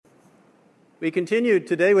We continued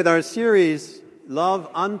today with our series, Love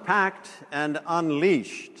Unpacked and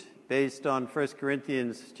Unleashed, based on 1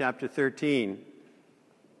 Corinthians chapter 13.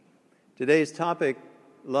 Today's topic,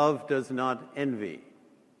 Love Does Not Envy.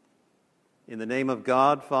 In the name of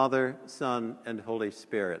God, Father, Son, and Holy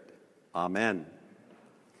Spirit. Amen.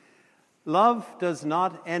 Love does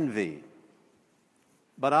not envy,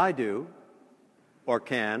 but I do, or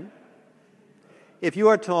can. If you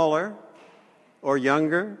are taller, or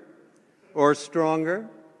younger, or stronger,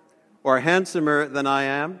 or handsomer than I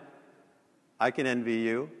am, I can envy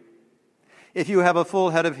you. If you have a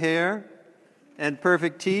full head of hair and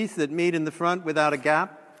perfect teeth that meet in the front without a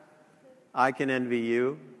gap, I can envy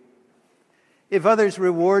you. If others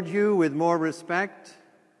reward you with more respect,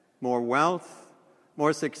 more wealth,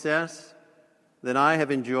 more success than I have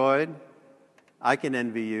enjoyed, I can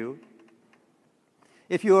envy you.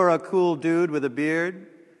 If you are a cool dude with a beard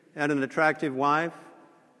and an attractive wife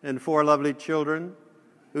and 4 lovely children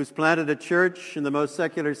who's planted a church in the most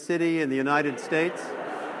secular city in the United States,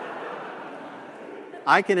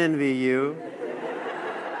 I can envy you.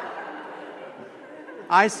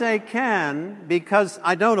 I say can because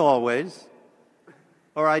I don't always,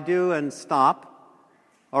 or I do and stop,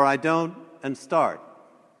 or I don't and start.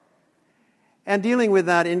 And dealing with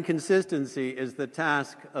that inconsistency is the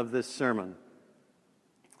task of this sermon.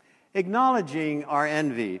 Acknowledging our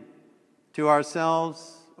envy to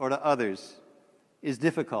ourselves or to others is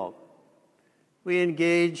difficult. We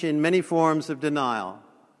engage in many forms of denial.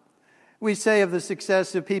 We say of the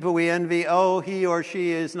success of people we envy, oh, he or she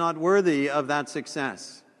is not worthy of that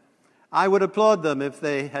success. I would applaud them if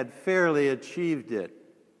they had fairly achieved it.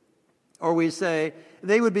 Or we say,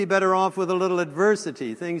 they would be better off with a little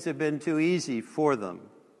adversity. Things have been too easy for them.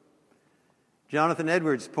 Jonathan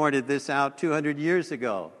Edwards pointed this out 200 years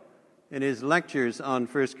ago in his lectures on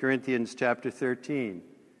 1 Corinthians chapter 13,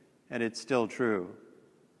 and it's still true.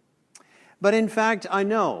 But in fact, I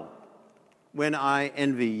know when I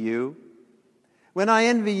envy you. When I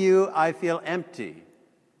envy you, I feel empty,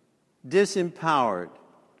 disempowered,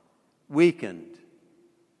 weakened.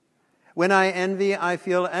 When I envy, I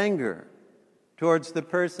feel anger towards the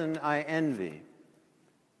person I envy,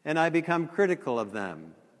 and I become critical of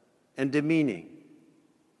them and demeaning.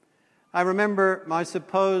 I remember my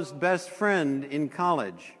supposed best friend in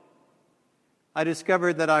college. I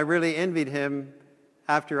discovered that I really envied him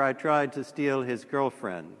after I tried to steal his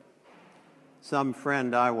girlfriend. Some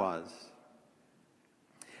friend I was.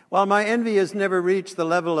 While my envy has never reached the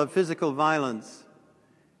level of physical violence,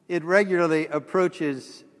 it regularly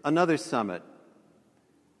approaches another summit,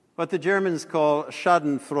 what the Germans call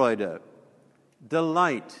Schadenfreude,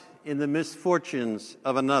 delight in the misfortunes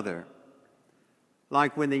of another,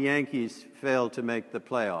 like when the Yankees failed to make the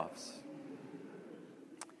playoffs.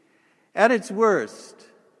 At its worst,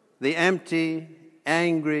 the empty,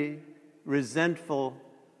 angry, resentful,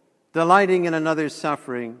 delighting in another's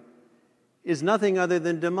suffering is nothing other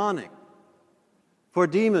than demonic. For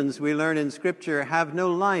demons, we learn in Scripture, have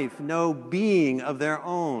no life, no being of their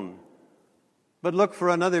own, but look for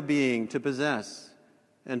another being to possess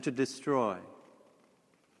and to destroy.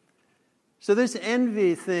 So this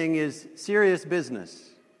envy thing is serious business.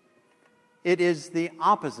 It is the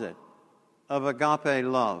opposite of agape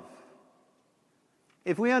love.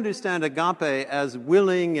 If we understand agape as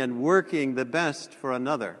willing and working the best for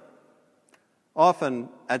another, often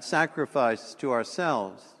at sacrifice to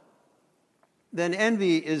ourselves, then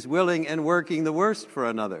envy is willing and working the worst for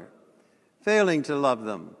another, failing to love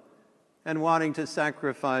them and wanting to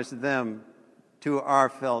sacrifice them to our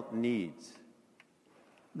felt needs.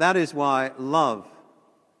 That is why love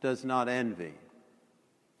does not envy.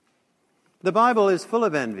 The Bible is full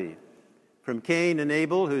of envy, from Cain and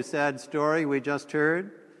Abel, whose sad story we just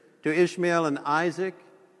heard, to Ishmael and Isaac,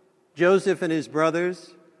 Joseph and his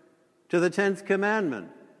brothers, to the 10th commandment,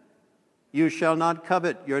 you shall not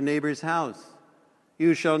covet your neighbor's house.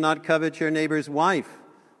 You shall not covet your neighbor's wife,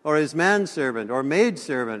 or his manservant, or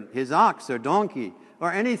maidservant, his ox or donkey,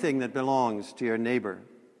 or anything that belongs to your neighbor.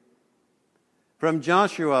 From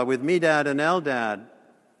Joshua with Medad and Eldad,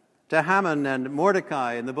 to Haman and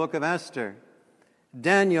Mordecai in the book of Esther,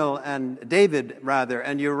 David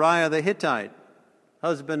and Uriah the Hittite,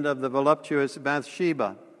 husband of the voluptuous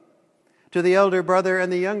Bathsheba, to the elder brother and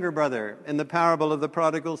the younger brother in the parable of the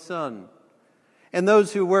prodigal son, and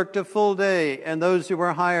those who worked a full day and those who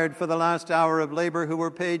were hired for the last hour of labor who were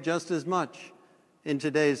paid just as much in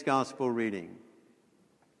today's gospel reading.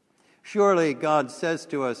 Surely God says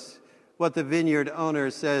to us what the vineyard owner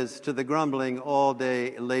says to the grumbling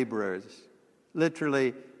all-day laborers.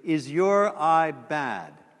 Literally, is your eye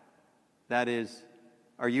bad? That is,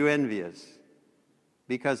 are you envious?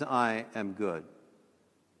 because I am good.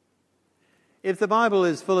 If the Bible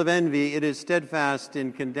is full of envy, it is steadfast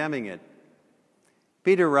in condemning it.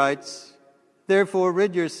 Peter writes, "Therefore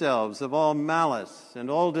rid yourselves of all malice and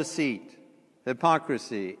all deceit,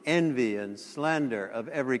 hypocrisy, envy, and slander of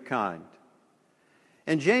every kind."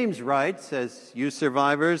 And James writes, as you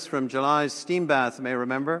survivors from July's steam bath may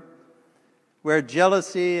remember, "Where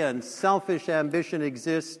jealousy and selfish ambition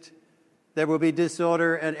exist, there will be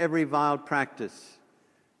disorder and every vile practice.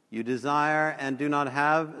 You desire and do not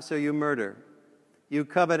have, so you murder. You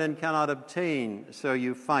covet and cannot obtain, so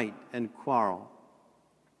you fight and quarrel."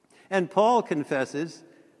 And Paul confesses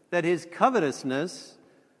that his covetousness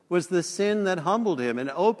was the sin that humbled him and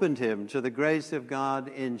opened him to the grace of God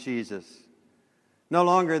in Jesus. No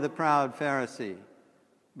longer the proud Pharisee,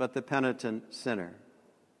 but the penitent sinner.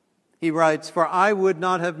 He writes, "For I would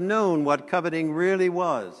not have known what coveting really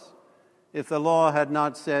was if the law had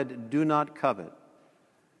not said, 'Do not covet.'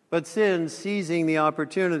 But sin, seizing the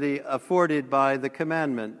opportunity afforded by the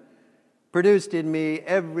commandment, produced in me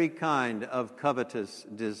every kind of covetous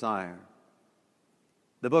desire."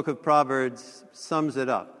 The book of Proverbs sums it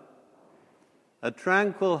up. "A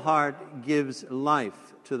tranquil heart gives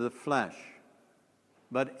life to the flesh,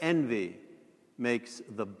 but envy makes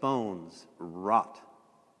the bones rot."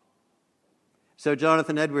 So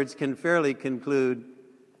Jonathan Edwards can fairly conclude,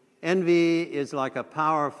 envy is like a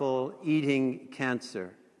powerful eating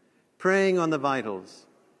cancer, preying on the vitals,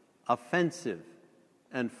 offensive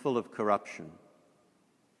and full of corruption.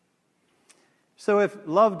 So if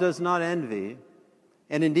love does not envy,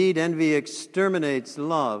 and indeed envy exterminates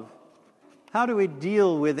love, how do we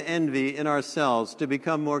deal with envy in ourselves to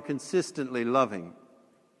become more consistently loving?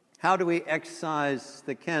 How do we excise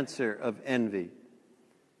the cancer of envy?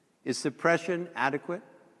 Is suppression adequate?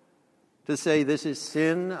 To say, this is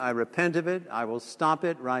sin, I repent of it, I will stop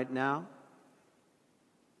it right now?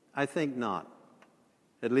 I think not,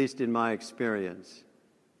 at least in my experience.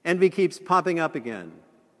 Envy keeps popping up again,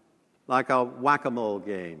 like a whack-a-mole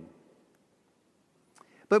game.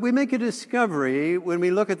 But we make a discovery when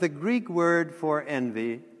we look at the Greek word for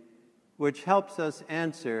envy, which helps us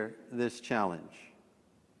answer this challenge.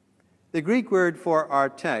 The Greek words for our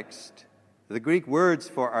text,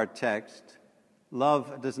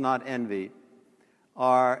 love does not envy,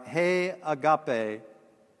 are he agape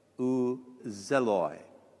ou zeloi.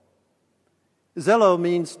 Zelo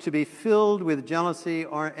means to be filled with jealousy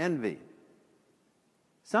or envy.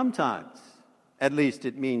 Sometimes, at least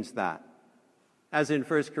it means that, as in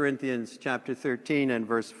 1 Corinthians chapter 13 and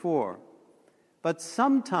verse 4. But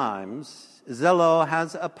sometimes zelo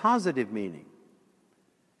has a positive meaning.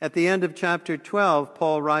 At the end of chapter 12,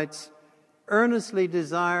 Paul writes, "Earnestly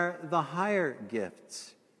desire the higher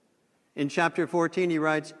gifts." In chapter 14, he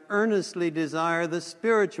writes, "Earnestly desire the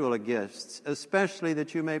spiritual gifts, especially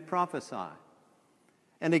that you may prophesy."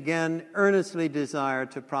 And again, earnestly desire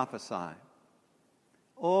to prophesy.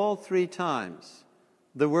 All three times,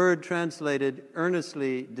 the word translated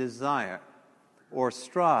earnestly desire or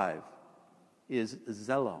strive is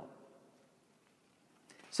zelo.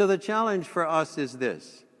 So the challenge for us is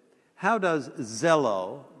this: how does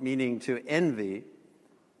zelo, meaning to envy,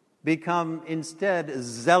 become instead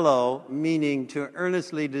zelo, meaning to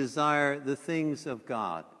earnestly desire the things of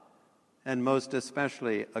God, and most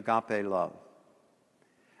especially agape love?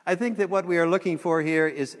 I think that what we are looking for here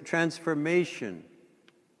is transformation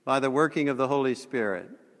by the working of the Holy Spirit,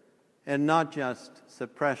 and not just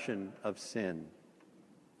suppression of sin.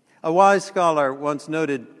 A wise scholar once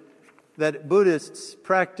noted that Buddhists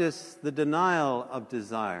practice the denial of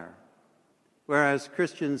desire, whereas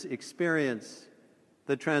Christians experience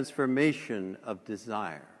the transformation of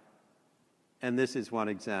desire. And this is one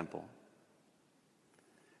example.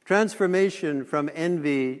 Transformation from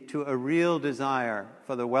envy to a real desire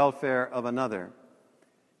for the welfare of another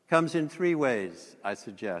comes in three ways, I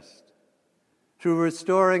suggest. Through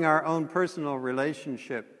restoring our own personal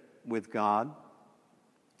relationship with God,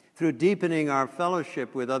 through deepening our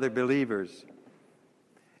fellowship with other believers,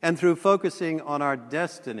 and through focusing on our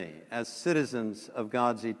destiny as citizens of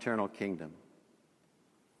God's eternal kingdom.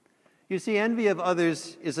 You see, envy of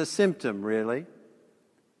others is a symptom, really,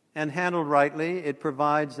 and handled rightly, it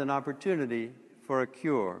provides an opportunity for a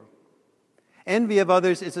cure. Envy of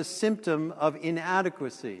others is a symptom of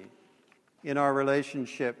inadequacy in our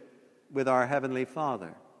relationship with our Heavenly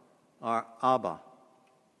Father, our Abba.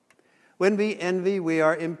 When we envy, we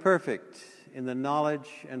are imperfect in the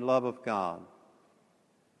knowledge and love of God.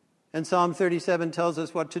 And Psalm 37 tells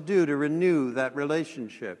us what to do to renew that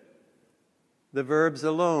relationship. The verbs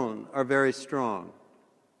alone are very strong: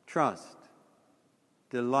 trust,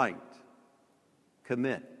 delight,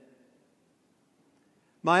 commit.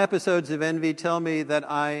 My episodes of envy tell me that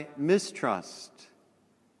I mistrust,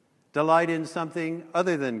 delight in something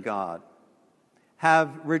other than God,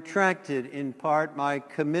 have retracted in part my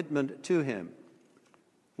commitment to him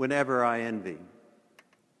whenever I envy.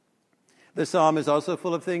 The psalm is also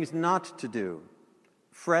full of things not to do.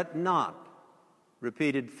 Fret not,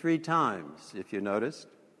 repeated 3 times, if you noticed.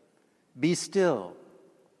 Be still,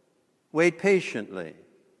 wait patiently,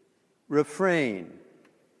 refrain,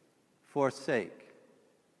 forsake.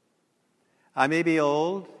 I may be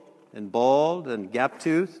old and bald and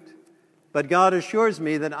gap-toothed, but God assures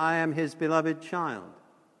me that I am his beloved child,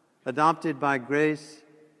 adopted by grace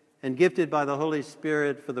and gifted by the Holy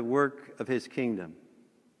Spirit for the work of his kingdom.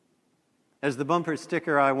 As the bumper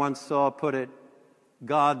sticker I once saw put it,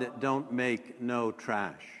 God don't make no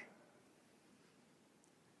trash.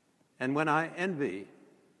 And when I envy,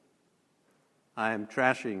 I am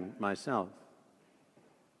trashing myself.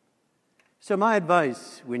 So my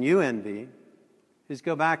advice when you envy is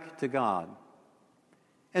go back to God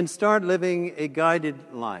and start living a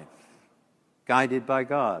guided life, guided by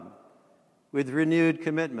God, with renewed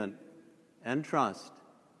commitment and trust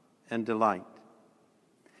and delight.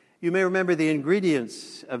 You may remember the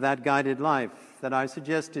ingredients of that guided life that I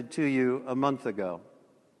suggested to you a month ago.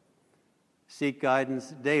 Seek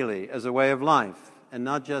guidance daily as a way of life and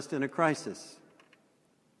not just in a crisis.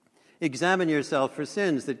 Examine yourself for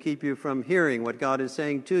sins that keep you from hearing what God is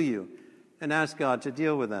saying to you and ask God to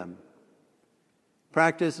deal with them.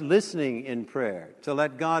 Practice listening in prayer to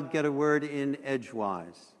let God get a word in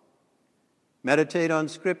edgewise. Meditate on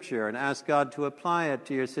Scripture and ask God to apply it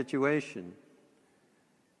to your situation.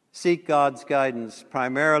 Seek God's guidance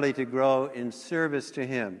primarily to grow in service to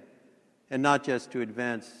him and not just to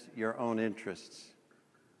advance your own interests.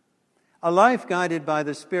 A life guided by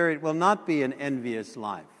the Spirit will not be an envious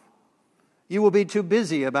life. You will be too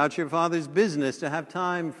busy about your Father's business to have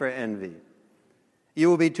time for envy. You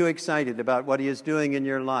will be too excited about what he is doing in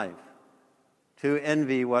your life to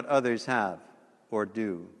envy what others have or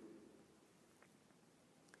do.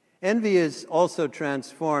 Envy is also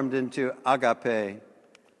transformed into agape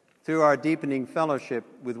through our deepening fellowship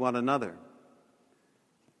with one another.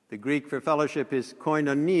 The Greek for fellowship is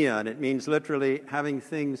koinonia, and it means literally having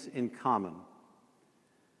things in common.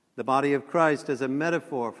 The body of Christ as a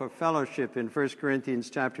metaphor for fellowship in 1 Corinthians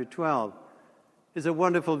chapter 12 is a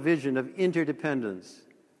wonderful vision of interdependence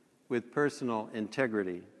with personal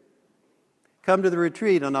integrity. Come to the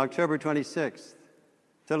retreat on October 26th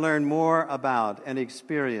to learn more about and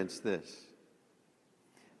experience this.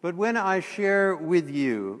 But when I share with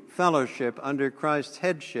you fellowship under Christ's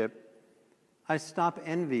headship, I stop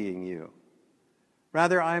envying you.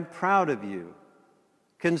 Rather, I am proud of you,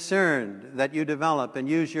 concerned that you develop and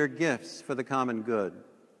use your gifts for the common good.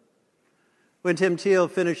 When Tim Thiel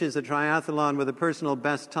finishes a triathlon with a personal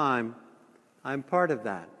best time, I'm part of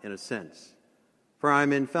that, in a sense, for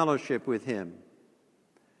I'm in fellowship with him.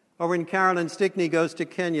 Or when Carolyn Stickney goes to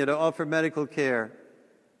Kenya to offer medical care,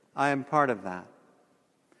 I am part of that.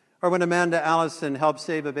 Or when Amanda Allison helps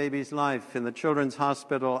save a baby's life in the Children's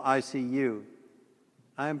Hospital ICU,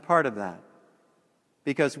 I am part of that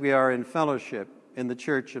because we are in fellowship in the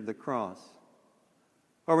Church of the Cross.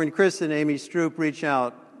 Or when Chris and Amy Stroop reach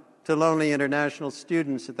out to lonely international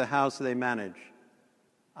students at the house they manage,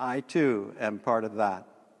 I too am part of that.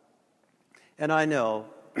 And I know,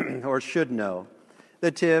 or should know,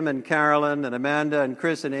 that Tim and Carolyn and Amanda and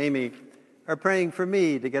Chris and Amy are praying for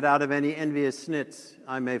me to get out of any envious snits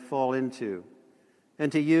I may fall into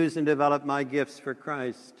and to use and develop my gifts for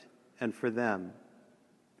Christ and for them.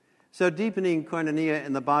 So deepening koinonia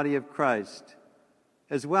in the body of Christ,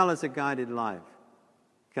 as well as a guided life,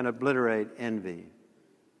 can obliterate envy.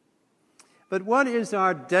 But what is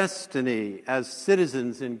our destiny as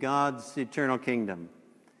citizens in God's eternal kingdom?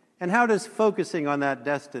 And how does focusing on that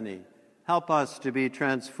destiny help us to be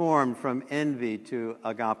transformed from envy to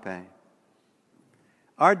agape?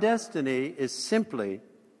 Our destiny is simply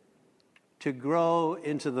to grow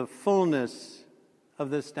into the fullness of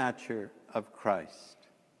the stature of Christ.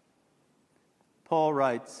 Paul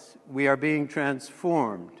writes, we are being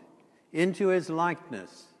transformed into his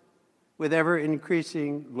likeness with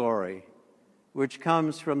ever-increasing glory, which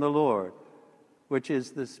comes from the Lord, which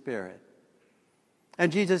is the Spirit.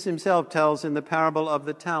 And Jesus himself tells in the parable of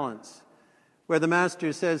the talents, where the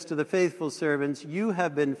master says to the faithful servants, you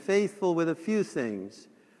have been faithful with a few things,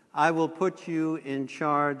 I will put you in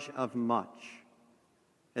charge of much.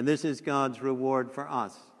 And this is God's reward for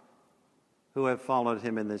us who have followed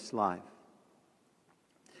him in this life.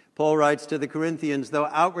 Paul writes to the Corinthians, though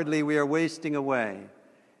outwardly we are wasting away,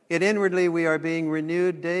 yet inwardly we are being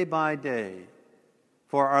renewed day by day.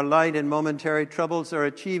 for our light and momentary troubles are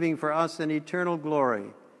achieving for us an eternal glory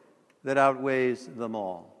that outweighs them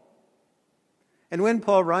all. And when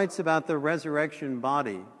Paul writes about the resurrection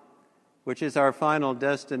body, which is our final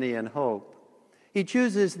destiny and hope, he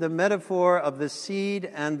chooses the metaphor of the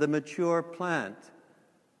seed and the mature plant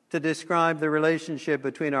to describe the relationship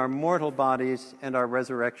between our mortal bodies and our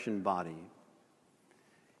resurrection body.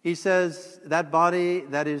 He says that body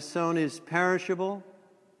that is sown is perishable,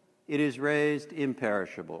 it is raised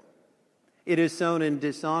imperishable. It is sown in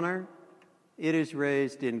dishonor, it is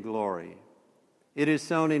raised in glory. It is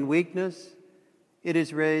sown in weakness, it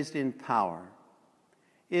is raised in power.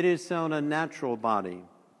 It is sown a natural body,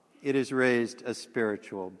 it is raised a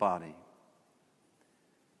spiritual body.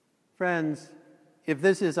 Friends, if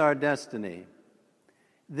this is our destiny,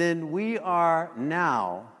 then we are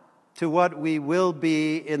now to what we will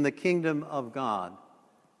be in the kingdom of God,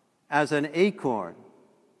 as an acorn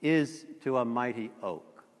is to a mighty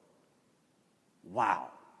oak. Wow.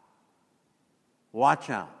 Watch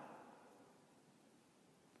out.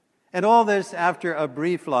 And all this after a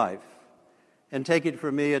brief life. And take it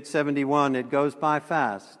from me, at 71, it goes by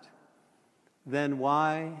fast. Then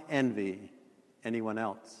why envy anyone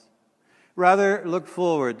else? Rather, look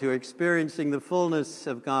forward to experiencing the fullness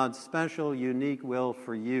of God's special, unique will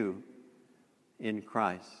for you in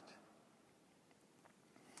Christ.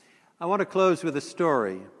 I want to close with a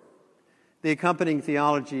story. The accompanying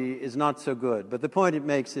theology is not so good, but the point it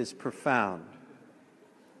makes is profound.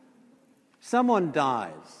 Someone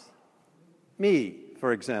dies, me,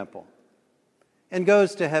 for example, and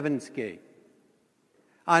goes to heaven's gate.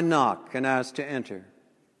 I knock and ask to enter.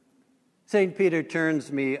 St. Peter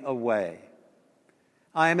turns me away.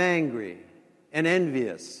 I am angry and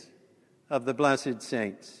envious of the blessed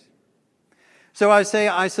saints. So I say,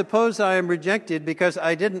 I suppose I am rejected because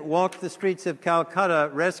I didn't walk the streets of Calcutta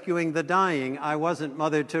rescuing the dying. I wasn't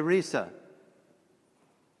Mother Teresa.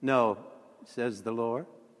 No, says the Lord.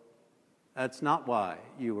 That's not why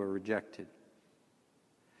you were rejected.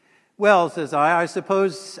 Well, says I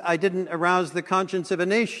suppose I didn't arouse the conscience of a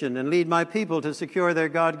nation and lead my people to secure their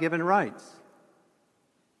God-given rights.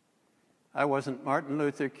 I wasn't Martin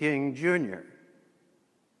Luther King Jr.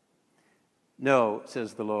 No,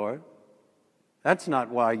 says the Lord. That's not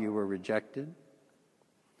why you were rejected.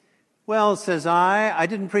 Well, says I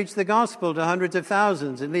didn't preach the gospel to hundreds of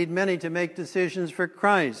thousands and lead many to make decisions for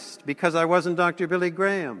Christ because I wasn't Dr. Billy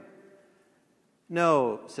Graham.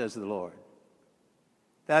 No, says the Lord.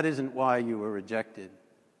 That isn't why you were rejected.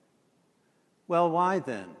 Well, why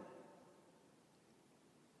then?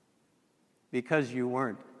 Because you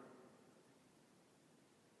weren't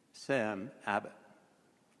Sam Abbott.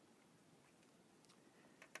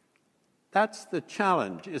 That's the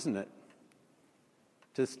challenge, isn't it?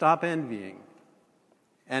 To stop envying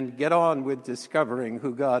and get on with discovering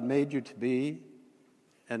who God made you to be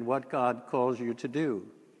and what God calls you to do.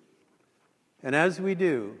 And as we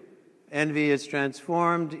do, envy is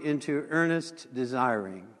transformed into earnest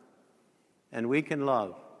desiring, and we can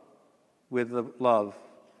love with the love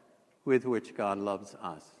with which God loves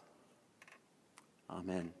us.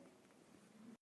 Amen.